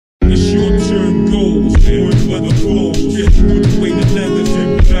the short-term goals, and weather flows. Just put away the leathers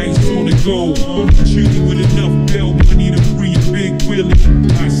and dice on the gold. Opportunity with enough bail money to free a big Willie.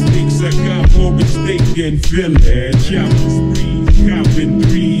 High stakes, I got more at stake than Village. Chopping sprees, copping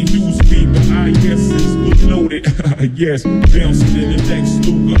three, newspaper, IS's was loaded. Yes, bouncing in the next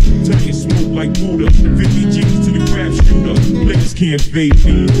Luger, tying smoke like Buddha. 50 G's to the crap shooter. Players can't fade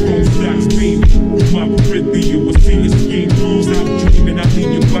me. Chrome stocks, baby. My peripheral was seeing scheme. Stop dreaming, I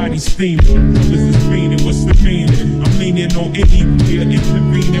leave your body steaming. Colors is fading, what's the meaning? I'm leaning on any player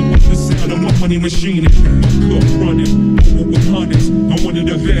intervening with the sound of my money machining. My cup running over with hundreds. I'm one of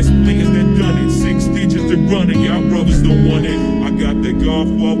the best players that done it. 6 digits to run it, y'all brothers don't want it. I got the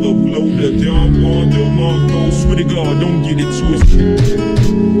Godfather flow, the Don Juan, the Mongo. Swear to God, don't get it twisted.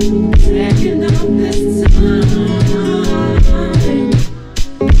 Taking up this time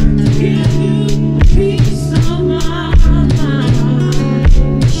to give you peace of mind.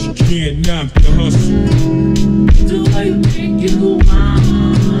 She can't knock the hustle. Do I think you want?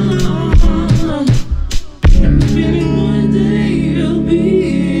 Maybe one day you'll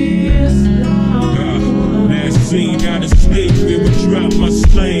be a star. Last scene out of state, where we drop my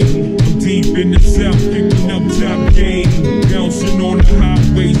slang. I'm deep in the south, picking up top game. Bouncing on the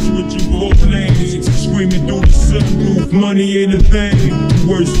highway, switching both lanes. Screaming through the sunroof, money ain't a thing.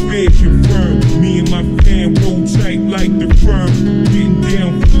 Worst fear confirmed. Me and my fam roll tight like the firm. Getting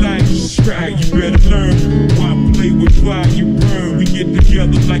down for life, right, you better learn. Why play with fire, you burn. We get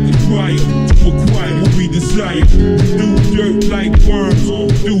together like a choir to acquire what we desire. We do dirt like worms,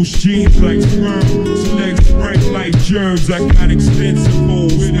 douche jeans like sperm. Select spread like germs. I got extensive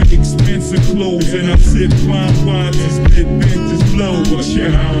holes with expensive clothes, and I sip fine wines and spit benches blow. But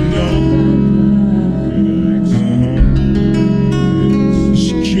yeah, I don't know.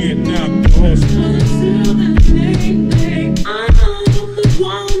 She can't knock the hustle. Until the day, I'm the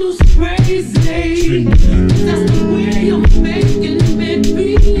one who's crazy. That's the way you're making me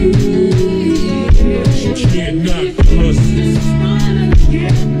feel. She can't knock the hustle. Trying to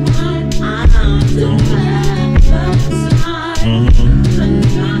get mine. I don't have the time to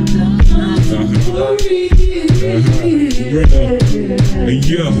knock the hustle for real. Hey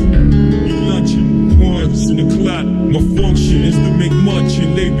yo, you lunching, points in the clock. My function is to make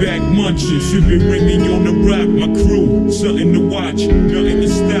munchin', lay back munchin'. Sippin' Remy on the rock, my crew, something to watch, nothing to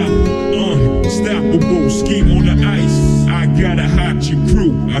stop. Unstoppable, scheme on the ice. I gotta hot your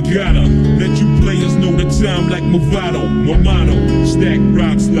crew, I gotta let you players know the time like Movado. My motto, stack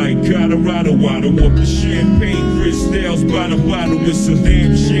rocks like Colorado. Waddle up the champagne crystals by the bottle. It's a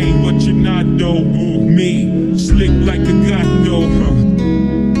damn shame, but you're not though. Me, slick like a gato.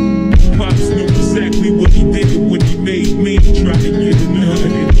 Pops knew exactly what he did when he made me. Try to get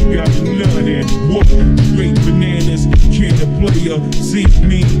none, and he got none. And what? Straight bananas, can a player see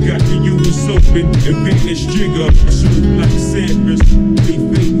me? Got the US open, advantage jigger. Shoot like Sanders, they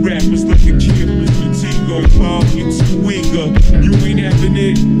fake rappers like a campus. Tigo, Paul, you too eager. You ain't having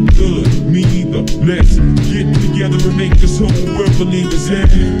it good, me either. Let's get together and make this whole world believers.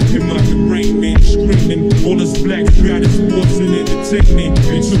 In my arraignment, screaming, all us blacks got is sports and entertainment.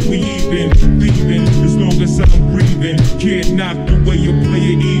 Until we even, leaving, as long as I'm breathing. Can't knock the way you play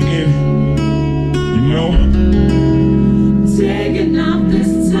it even, you know?